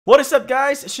What is up,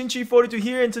 guys? Shinchi42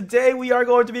 here, and today we are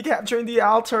going to be capturing the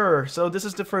altar. So this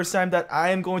is the first time that I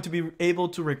am going to be able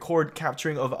to record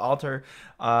capturing of altar.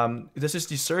 This is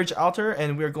the surge altar,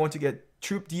 and we're going to get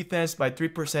troop defense by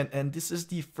 3%, and this is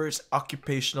the first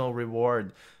occupational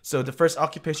reward. So the first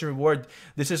occupation reward,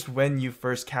 this is when you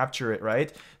first capture it,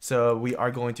 right? So we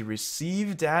are going to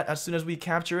receive that as soon as we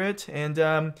capture it,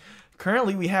 and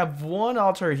currently we have one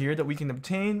altar here that we can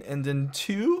obtain, and then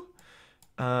two,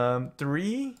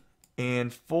 3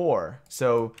 and 4.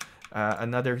 So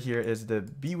another here is the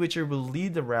Bewitcher will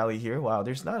lead the rally here. Wow,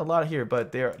 there's not a lot here,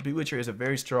 but Bewitcher is a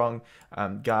very strong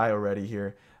guy already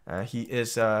here. He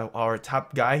is our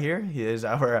top guy here. He is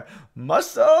our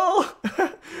muscle.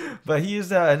 But he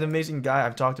is an amazing guy.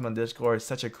 I've talked to him on Discord.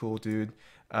 Such a cool dude.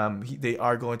 They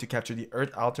are going to capture the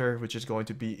Earth Altar, which is going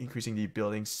to be increasing the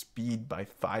building speed by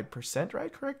 5%,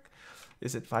 right? Correct?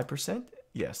 Is it 5%?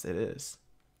 Yes, it is.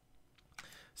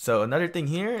 So another thing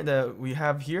here that we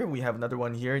have here, we have another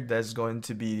one here that's going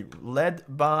to be led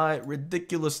by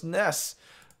Ridiculousness.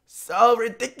 So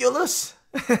ridiculous!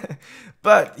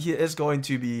 But he is going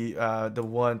to be the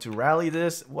one to rally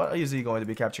this. What is he going to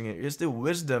be capturing here? Is the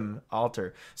Wisdom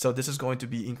Altar. So this is going to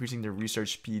be increasing the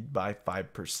research speed by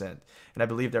 5%. And I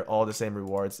believe they're all the same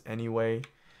rewards anyway.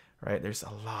 Right? There's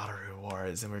a lot of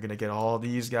rewards, and we're going to get all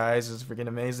these guys. It's freaking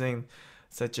amazing.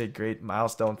 Such a great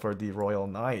milestone for the Royal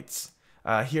Knights.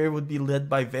 Here would be led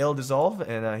by Veil Dissolve,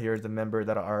 and here's the member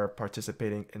that are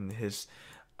participating in his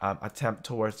attempt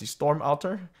towards the Storm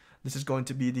Altar. This is going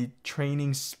to be the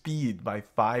training speed by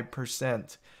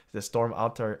 5%. The Storm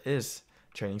Altar is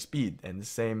training speed and the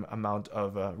same amount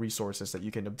of resources that you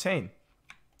can obtain.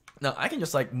 Now, I can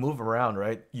just like move around,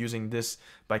 right? Using this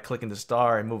by clicking the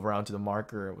star and move around to the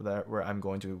marker where I'm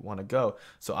going to want to go.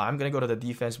 So I'm going to go to the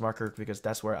defense marker because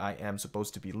that's where I am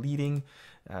supposed to be leading.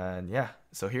 And yeah,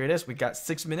 so here it is. We got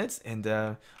 6 minutes, and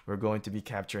we're going to be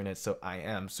capturing it. So I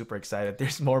am super excited.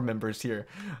 There's more members here.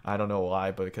 I don't know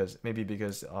why, but maybe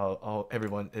because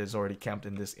everyone is already camped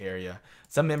in this area.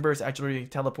 Some members actually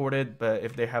teleported, but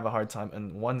if they have a hard time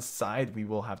on one side, we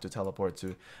will have to teleport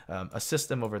to assist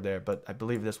them over there. But I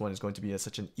believe this one is going to be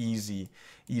such an easy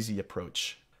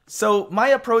approach. So my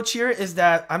approach here is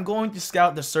that I'm going to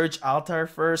scout the Surge Altar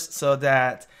first, so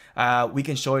that we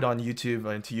can show it on YouTube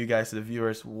and to you guys, to the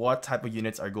viewers, what type of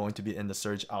units are going to be in the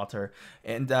Surge Altar.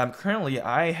 And currently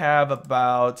I have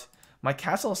about my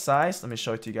castle size. Let me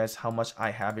show it to you guys how much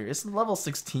I have here. It's level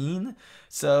 16,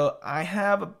 so I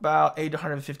have about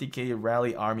 850k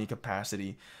rally army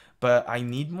capacity. But I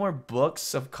need more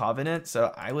books of Covenant,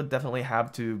 so I would definitely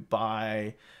have to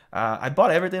buy. I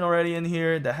bought everything already in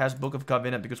here that has Book of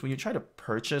Covenant, because when you try to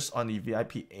purchase on the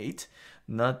VIP 8,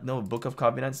 no Book of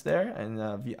Covenants there,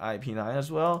 and VIP 9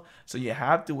 as well. So you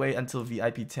have to wait until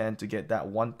VIP 10 to get that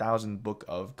 1000 Book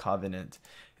of Covenant.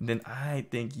 And then I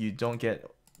think you don't get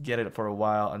it for a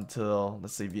while until,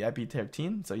 let's say, VIP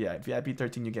 13. So yeah, VIP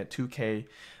 13 you get 2k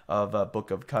of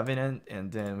Book of Covenant, and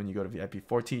then when you go to VIP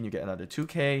 14 you get another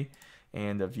 2k,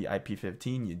 and the VIP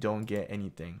 15 you don't get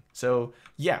anything. So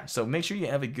yeah, so make sure you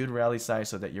have a good rally size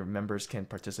so that your members can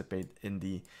participate in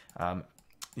the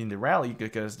rally,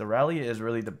 because the rally is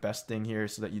really the best thing here,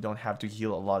 so that you don't have to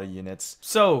heal a lot of units.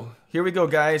 So here we go,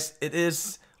 guys. It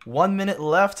is 1 minute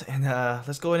left, and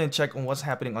let's go ahead and check on what's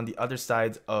happening on the other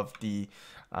side of the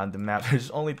map.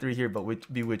 There's only 3 here, but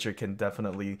Bewitcher can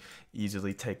definitely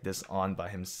easily take this on by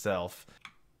himself.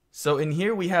 So in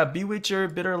here we have Bewitcher,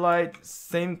 Bitterlight,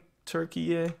 same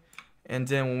Turkey, and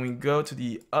then when we go to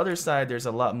the other side, there's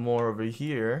a lot more over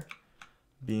here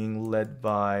being led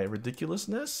by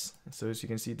Ridiculousness. So as you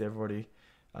can see, they're already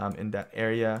in that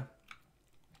area.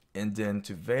 And then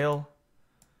to Veil,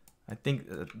 I think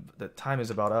the time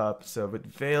is about up. So with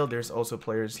Veil, there's also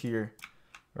players here,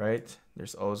 right?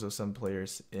 There's also some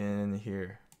players in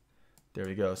here. There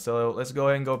we go. So let's go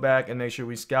ahead and go back and make sure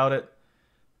we scout it.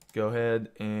 Go ahead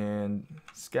and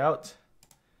scout.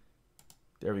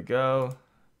 There we go.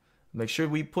 Make sure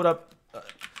we put up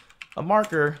a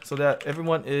marker so that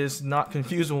everyone is not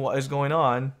confused on what is going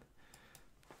on.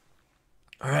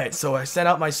 Alright, so I sent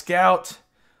out my scout.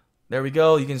 There we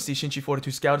go. You can see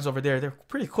Shinchi42 Scout is over there. They're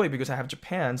pretty quick because I have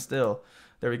Japan still.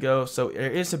 There we go. So there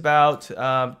is about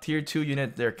tier 2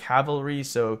 unit. They're cavalry,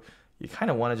 so you kind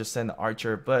of want to just send the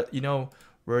archer. But, you know,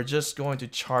 we're just going to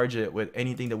charge it with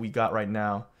anything that we got right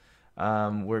now.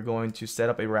 We're going to set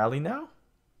up a rally now.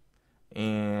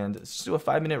 And let's do a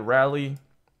 5-minute rally.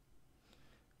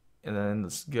 And then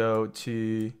let's go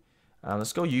to,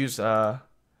 let's go use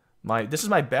this is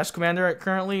my best commander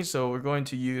currently, so we're going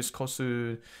to use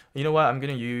Kosu. You know what? I'm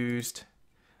gonna use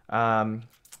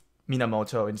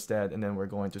Minamoto instead, and then we're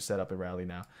going to set up a rally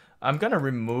now. I'm gonna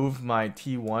remove my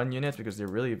T1 units because they're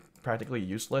really practically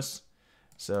useless.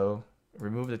 So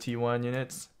remove the T1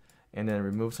 units and then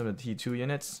remove some of the T2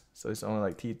 units. So it's only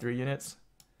like T3 units.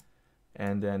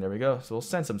 And then there we go. So we'll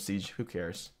send some siege. Who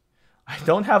cares? I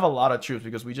don't have a lot of troops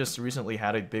because we just recently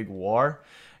had a big war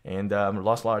and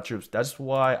lost a lot of troops. That's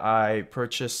why I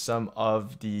purchased some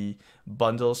of the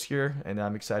bundles here and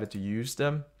I'm excited to use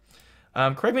them.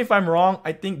 Correct me if I'm wrong.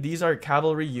 I think these are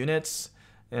cavalry units.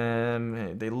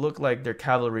 They look like they're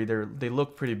cavalry. They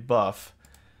look pretty buff.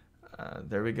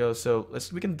 There we go. So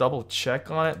we can double check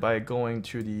on it by going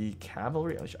to the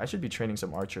cavalry. I should be training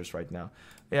some archers right now.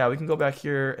 Yeah, we can go back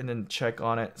here and then check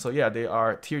on it. So yeah, they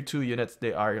are tier 2 units.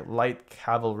 They are light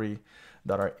cavalry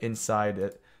that are inside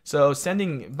it. So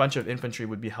sending a bunch of infantry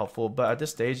would be helpful, but at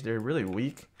this stage they're really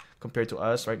weak compared to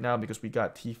us right now because we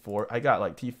got T4. I got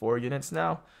like T4 units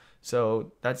now.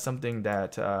 So that's something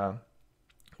that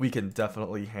we can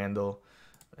definitely handle.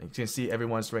 You can see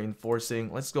everyone's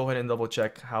reinforcing. Let's go ahead and double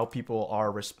check how people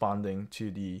are responding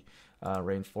to the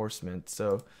reinforcement.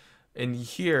 So in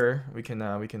here we can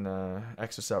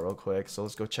exit out real quick. So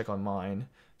let's go check on mine.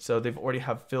 So they've already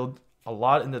have filled a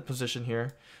lot in the position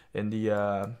here in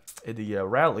the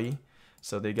rally.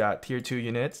 So they got tier 2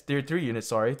 units, tier 3 units,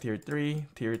 sorry, tier 3,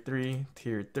 tier 3,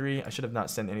 tier 3. I should have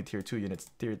not sent any tier 2 units.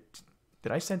 Did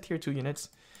I send tier 2 units?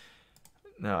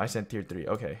 No, I sent tier 3.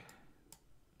 Okay.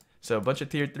 So a bunch of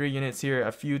tier 3 units here,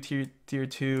 a few tier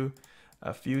 2,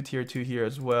 a few tier 2 here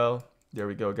as well. There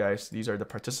we go, guys. These are the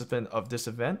participants of this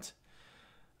event.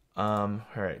 All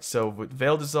right. So with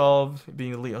Veil Dissolve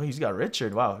being the lead, oh, he's got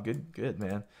Richard. Wow, good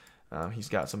man. He's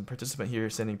got some participant here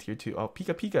sending tier 2. Oh,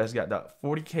 Pika has got that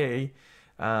 40k.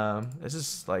 This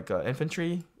is like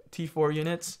infantry T4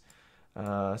 units.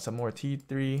 Some more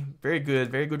T3. Very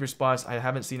good response. I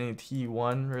haven't seen any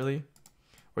T1 really.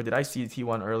 Or did I see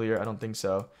T1 earlier? I don't think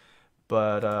so.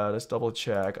 But let's double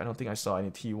check. I don't think I saw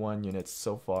any T1 units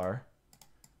so far.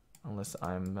 Unless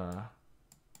I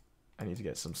need to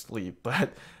get some sleep.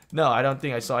 But no, I don't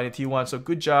think I saw any T1. So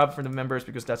good job for the members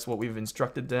because that's what we've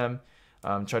instructed them.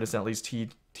 Try to send at least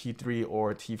T3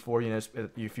 or T4 units.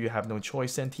 If you have no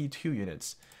choice, send T2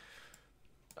 units.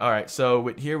 Alright, so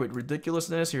with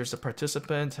Ridiculousness, here's the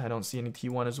participant. I don't see any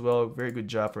T1 as well. Very good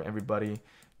job for everybody.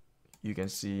 You can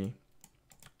see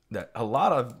that a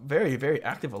lot of very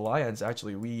active alliance.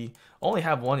 Actually, we only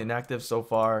have one inactive so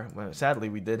far. Well, sadly,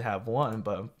 we did have one,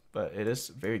 but it is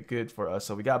very good for us.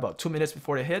 So we got about 2 minutes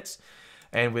before it hits.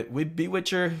 And with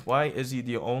Bewitcher, why is he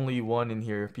the only one in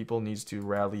here? People needs to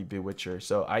rally Bewitcher.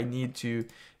 So I need to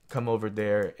come over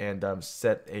there and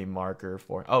set a marker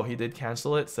for. Oh, he did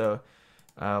cancel it. So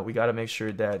we got to make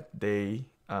sure that they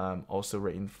also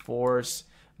reinforce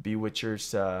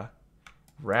Bewitcher's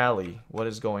rally. What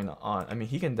is going on? I mean,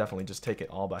 he can definitely just take it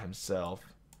all by himself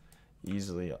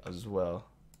easily as well.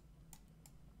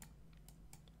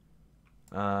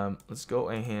 Let's go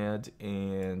ahead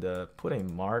and put a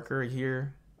marker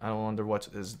here. I don't wonder what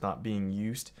is not being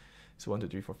used. So 1, 2,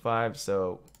 3, 4, 5.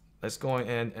 So let's go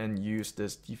ahead and use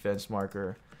this defense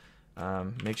marker.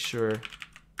 Make sure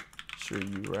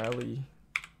you rally,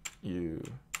 you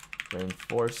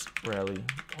reinforce, rally,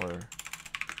 or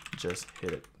just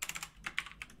hit it.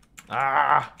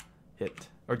 Hit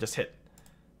or just hit.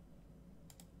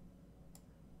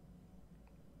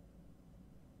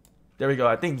 There we go.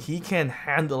 I think he can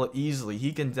handle it easily.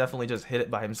 He can definitely just hit it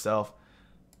by himself.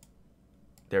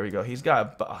 There we go. He's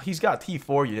got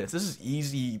T4 units. This is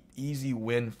easy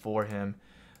win for him.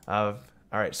 All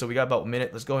right, so we got about a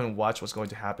minute. Let's go and watch what's going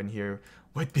to happen here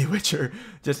with Bewitcher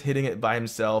just hitting it by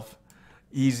himself.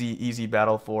 Easy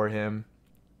battle for him.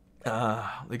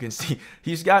 You can see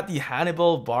he's got the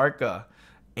Hannibal Barca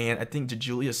and I think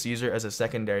Julius Caesar as a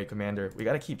secondary commander. We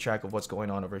got to keep track of what's going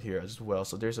on over here as well.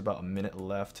 So there's about a minute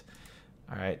left.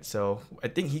 All right, so I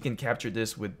think he can capture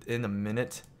this within a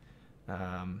minute.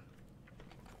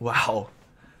 Wow,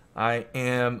 I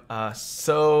am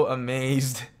so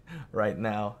amazed right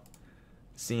now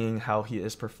seeing how he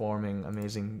is performing.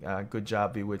 Amazing. Good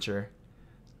job, Bewitcher.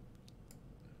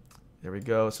 There we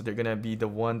go. So they're gonna be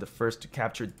the first to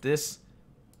capture this.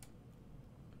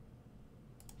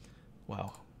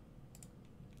 Wow.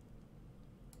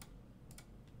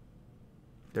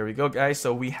 There we go, guys.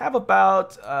 So we have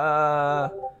about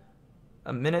a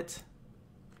minute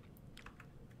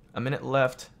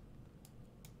left.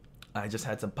 I just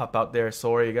had some pop out there.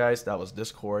 Sorry, guys. That was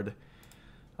Discord.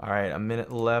 All right, a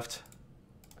minute left.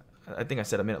 I think I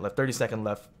said a minute left. 30-second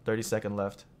left. 30-second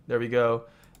left. There we go.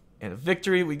 And a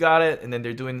victory, we got it. And then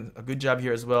they're doing a good job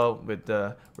here as well with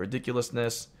the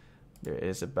ridiculousness. There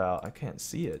is about, I can't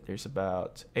see it. There's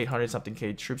about 800 something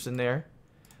K troops in there.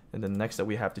 And the next that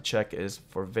we have to check is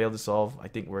for Veil Dissolve. I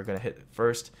think we're gonna hit it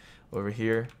first over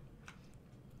here.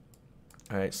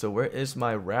 Alright, so where is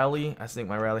my rally? I think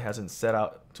my rally hasn't set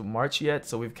out to march yet.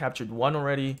 So we've captured 1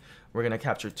 already. We're gonna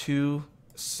capture 2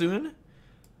 soon.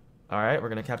 Alright, we're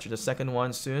gonna capture the second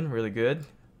one soon. Really good.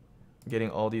 Getting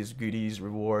all these goodies,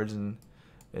 rewards, and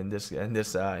in this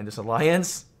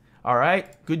alliance.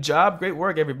 Alright, good job, great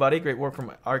work everybody. Great work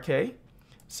from RK.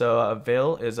 So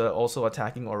Veil is also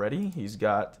attacking already. He's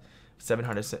got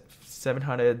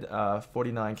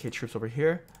 749k troops over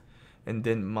here. And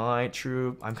then my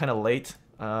troop, I'm kind of late.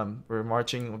 We're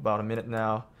marching about a minute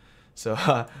now.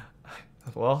 So,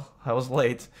 well, I was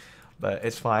late, but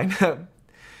it's fine.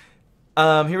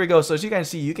 Here we go. So as you guys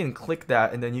see, you can click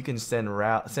that and then you can send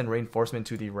reinforcement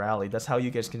to the rally. That's how you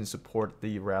guys can support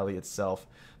the rally itself.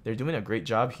 They're doing a great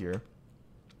job here.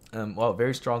 Well,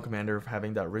 very strong commander of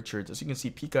having that Richards. As you can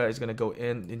see, Pika is going to go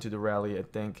into the rally. I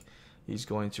think he's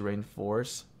going to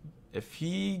reinforce. If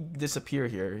he disappear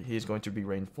here, he's going to be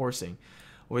reinforcing,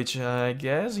 which I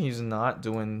guess he's not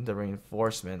doing the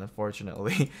reinforcement,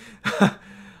 unfortunately. All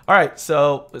right,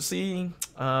 so let's see.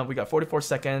 We got 44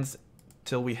 seconds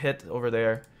till we hit over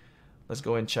there. Let's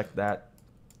go and check that.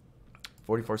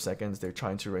 44 seconds. They're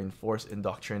trying to reinforce.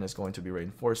 Indoctrine is going to be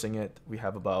reinforcing it. We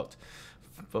have about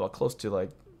close to like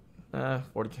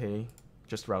 40k,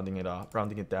 just rounding it off,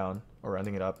 rounding it down, or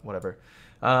rounding it up, whatever.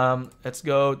 Let's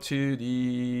go to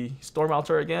the Storm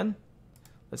Altar again.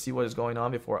 Let's see what is going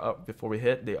on before we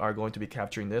hit. They are going to be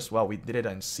capturing this. Well, we did it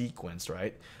in sequence,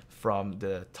 right? From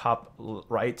the top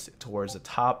right towards the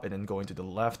top, and then going to the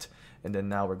left, and then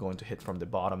now we're going to hit from the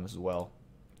bottom as well.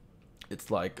 It's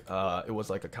like it was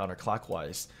like a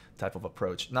counterclockwise type of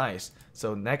approach. Nice.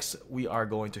 So next we are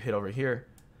going to hit over here.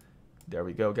 There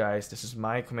we go, guys. This is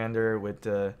my commander with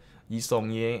Yi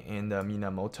Song-ye and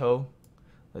Minamoto.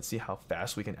 Let's see how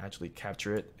fast we can actually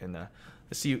capture it. And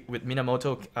let's see with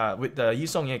Minamoto, with the Yi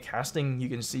Song-ye casting, you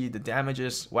can see the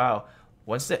damages. Wow,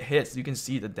 once it hits, you can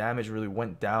see the damage really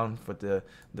went down for the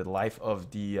life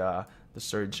of the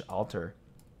Surge Altar.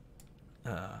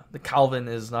 The Calvin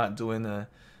is not doing the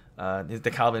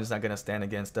Calvin is not gonna stand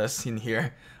against us in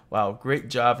here. Wow, great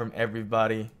job from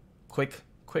everybody.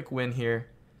 Quick win here.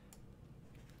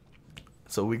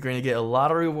 So we're going to get a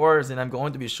lot of rewards, and I'm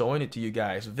going to be showing it to you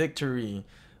guys. Victory.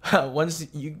 Once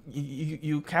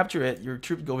you capture it, your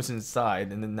troop goes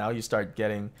inside, and then now you start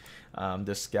getting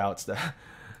the scouts that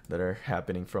are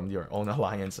happening from your own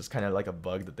alliance. It's kind of like a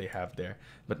bug that they have there.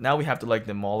 But now we have to like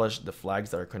demolish the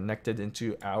flags that are connected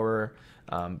into our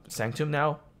sanctum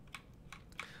now.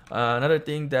 Another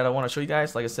thing that I want to show you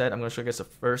guys, like I said, I'm going to show you guys the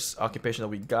first occupation that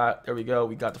we got. There we go.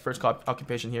 We got the first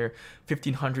occupation here.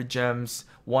 1,500 gems,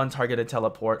 1 targeted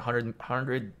teleport,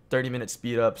 130-minute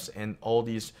speed ups, and all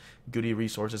these goody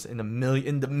resources in the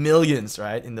millions,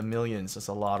 right? In the millions. That's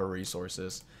a lot of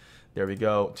resources. There we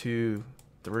go. 2,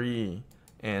 3,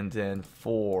 and then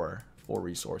 4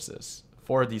 resources.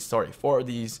 For these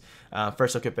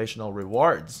first occupational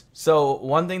rewards. So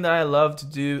one thing that I love to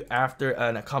do after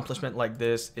an accomplishment like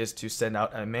this is to send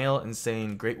out a mail and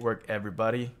saying, great work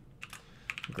everybody,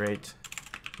 great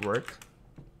work,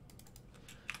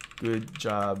 good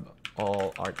job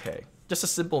all RK. Just a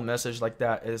simple message like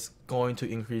that is going to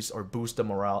increase or boost the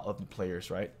morale of the players,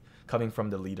 right? Coming from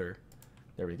the leader.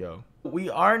 There we go. We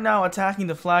are now attacking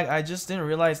the flag. I just didn't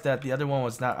realize that the other one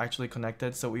was not actually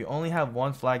connected. So we only have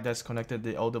one flag that's connected,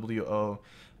 the OWO.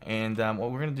 And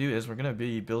what we're going to do is we're going to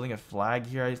be building a flag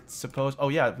here, I suppose. Oh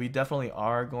yeah, we definitely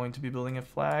are going to be building a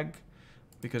flag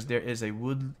because there is a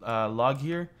wood log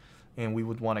here. And we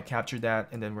would want to capture that.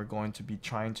 And then we're going to be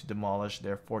trying to demolish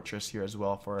their fortress here as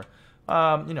well for,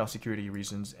 you know, security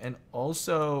reasons. And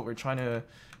also we're trying to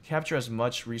capture as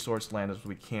much resource land as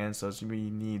we can. So we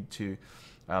need to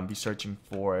be searching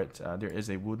for it. There is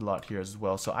a wood lot here as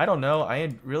well. So I don't know.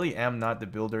 I really am not the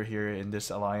builder here in this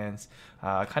alliance.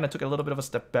 Kind of took a little bit of a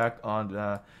step back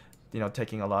on, you know,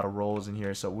 taking a lot of roles in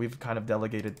here. So we've kind of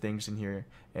delegated things in here.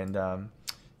 And,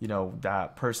 you know,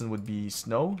 that person would be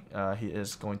Snow. He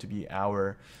is going to be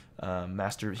our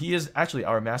master. He is actually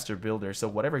our master builder. So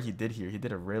whatever he did here, he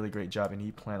did a really great job, and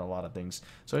he planned a lot of things.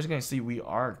 So as you can see, we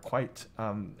are quite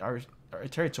our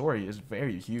territory is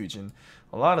very huge, and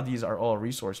a lot of these are all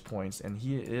resource points, and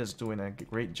he is doing a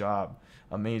great job.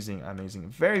 Amazing.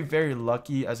 Very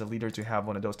lucky as a leader to have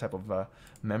one of those type of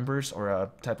members or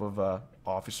a type of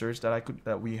officers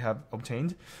that we have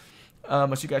obtained.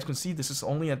 As you guys can see, this is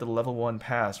only at the level 1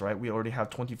 pass, right? We already have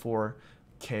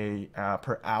 24k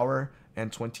per hour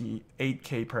and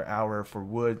 28k per hour for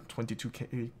wood,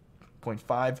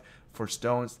 22k.5 for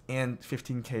stones, and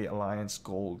 15k alliance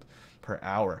gold per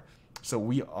hour. So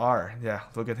we are, yeah,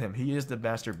 look at him. He is the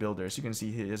master builder. As you can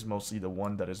see, he is mostly the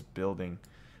one that is building.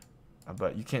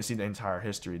 But you can't see the entire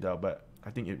history though. But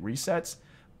I think it resets.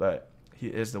 But he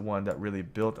is the one that really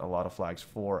built a lot of flags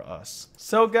for us.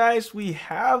 So guys, we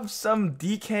have some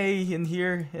DK in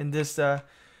here in this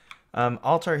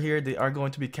altar here. They are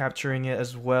going to be capturing it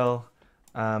as well.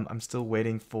 I'm still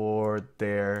waiting for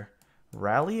their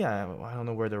rally. I don't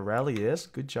know where the rally is.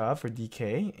 Good job for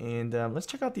DK. And let's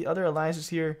check out the other alliances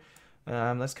here.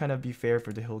 Let's kind of be fair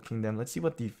for the Hill Kingdom. Let's see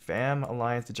what the Fam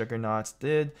Alliance, the Juggernauts,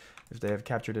 did. If they have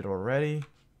captured it already.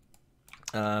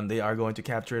 They are going to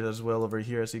capture it as well over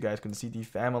here. So you guys can see the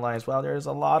Fam Alliance. Wow, there's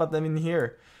a lot of them in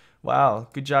here. Wow,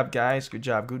 good job guys. Good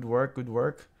job. Good work. Good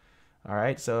work.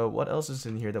 Alright, so what else is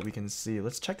in here that we can see?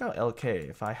 Let's check out LK.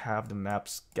 If I have the map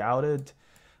scouted.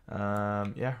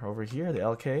 Yeah, over here, the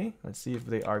LK. Let's see if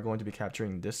they are going to be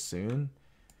capturing this soon.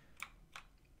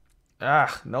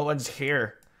 Ah, no one's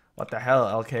here. What the hell,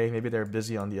 LK? Maybe they're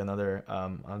busy on the another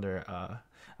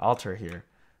altar here.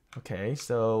 Okay,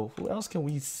 so who else can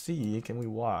we see? Can we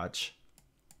watch?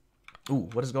 Ooh,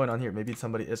 what is going on here? Maybe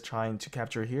somebody is trying to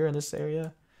capture here in this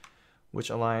area. Which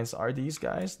alliance are these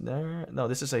guys? There. No,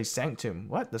 this is a Sanctum.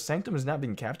 What? The Sanctum is not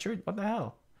being captured? What the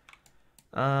hell?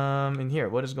 In here,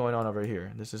 what is going on over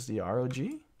here? This is the ROG.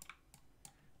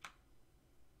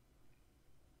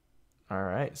 All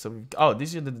right, so oh,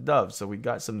 these are the doves. So we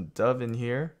got some dove in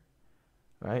here.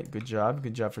 All right, good job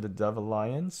for the Dove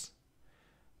Alliance.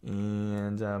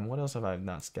 And what else have I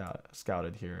not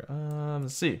scouted here?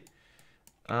 Let's see.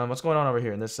 What's going on over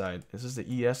here on this side? This is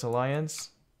the ES Alliance.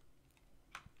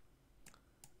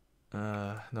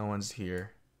 No one's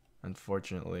here,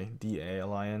 unfortunately. DA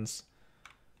Alliance.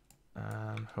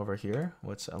 Over here,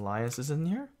 what's alliances in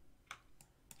here?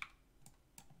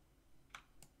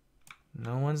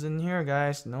 No one's in here,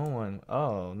 guys. No one.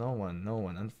 Oh, no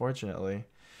one, unfortunately.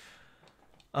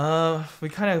 We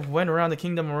kind of went around the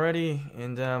kingdom already,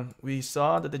 and we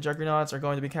saw that the Juggernauts are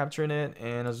going to be capturing it,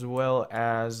 and as well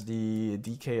as the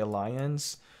DK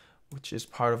Alliance, which is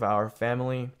part of our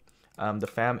family. The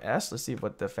Fam S, let's see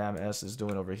what the Fam S is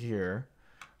doing over here.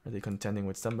 Are they contending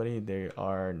with somebody? They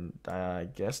are, I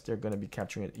guess they're going to be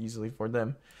capturing it easily for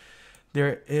them.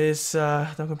 There is no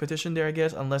competition there, I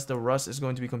guess, unless the Rust is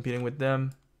going to be competing with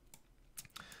them.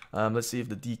 Let's see if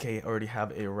the DK already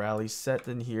have a rally set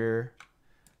in here.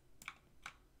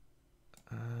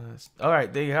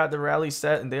 Alright, they have the rally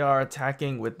set and they are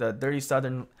attacking with the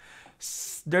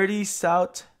Dirty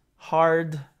South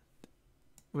Hard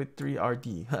with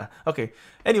 3RD. Okay,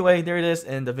 anyway, there it is,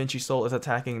 and Da Vinci Soul is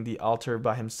attacking the altar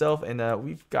by himself, and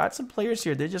we've got some players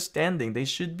here. They're just standing. They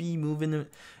should be moving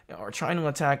or trying to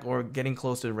attack or getting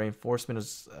close to the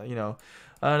reinforcements, you know.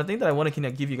 The thing that I want to kind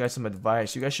of give you guys some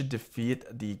advice, you guys should defeat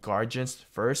the Guardians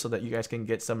first so that you guys can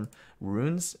get some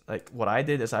runes. Like what I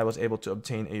did is I was able to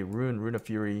obtain a Rune of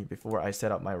Fury before I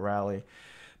set up my rally.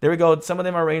 There we go. Some of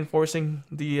them are reinforcing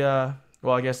the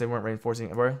well, I guess they weren't reinforcing.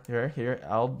 Here,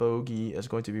 Albogi is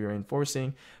going to be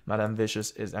reinforcing. Madame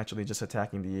Vicious is actually just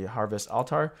attacking the Harvest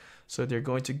Altar. So they're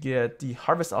going to get, the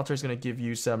Harvest Altar is going to give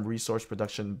you some resource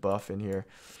production buff in here.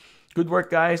 Good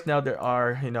work, guys. Now they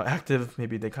are, you know, active.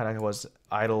 Maybe they kind of was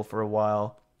idle for a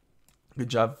while. Good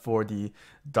job for the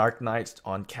Dark Knights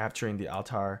on capturing the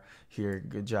altar here.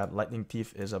 Good job. Lightning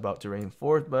Thief is about to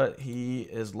reinforce, but he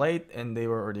is late and they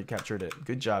were already captured it.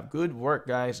 Good job. Good work,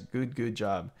 guys. Good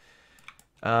job.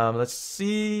 Let's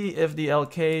see if the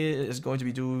LK is going to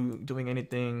be doing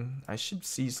anything. I should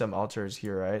see some altars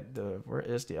here, right? Where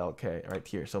is the LK? Right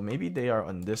here. So maybe they are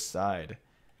on this side.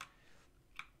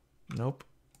 Nope.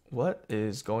 What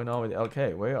is going on with the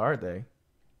LK? Where are they?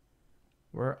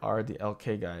 Where are the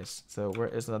LK guys? So where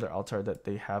is another altar that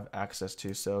they have access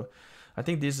to? So I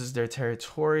think this is their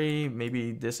territory.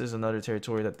 Maybe this is another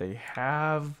territory that they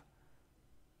have.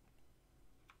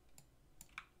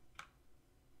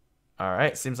 All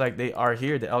right, seems like they are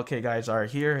here. The LK guys are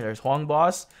here. There's Huang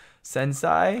Boss,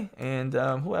 Sensei, and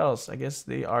who else? I guess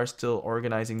they are still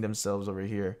organizing themselves over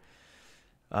here.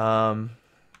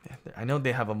 I know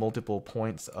they have a multiple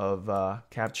points of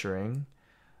capturing.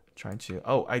 Trying to.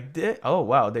 Oh, I did. Oh,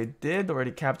 wow, they did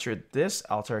already capture this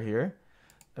altar here.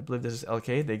 I believe this is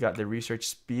LK. They got the research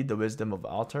speed, the wisdom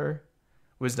altar,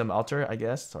 I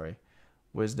guess. Sorry,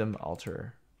 wisdom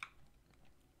altar.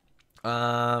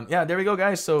 Yeah, there we go,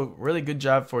 guys. So really good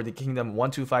job for the kingdom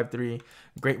 1253.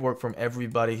 Great work from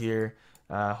everybody here.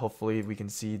 Hopefully we can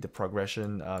see the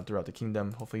progression throughout the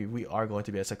kingdom. Hopefully we are going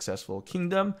to be a successful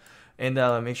kingdom. And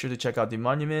make sure to check out the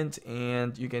monument,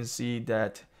 and you can see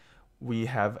that we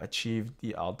have achieved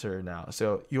the altar now.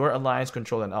 So your alliance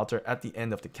control an altar at the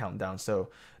end of the countdown. So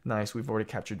nice, we've already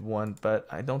captured one, but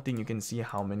I don't think you can see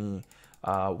how many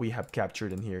we have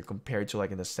captured in here compared to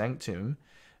like in the sanctum.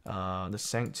 The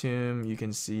sanctum, you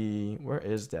can see, where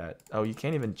is that? Oh, you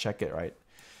can't even check it, right?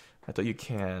 I thought you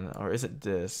can. Or is it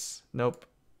this? Nope.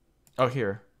 Oh,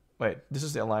 here. Wait, this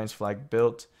is the alliance flag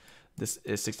built. This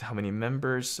is 60, how many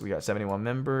members? We got 71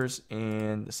 members.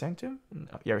 And the sanctum?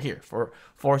 Yeah, here.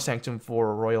 For sanctum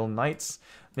for royal knights.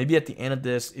 Maybe at the end of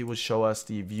this, it will show us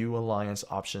the view alliance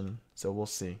option. So we'll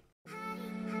see.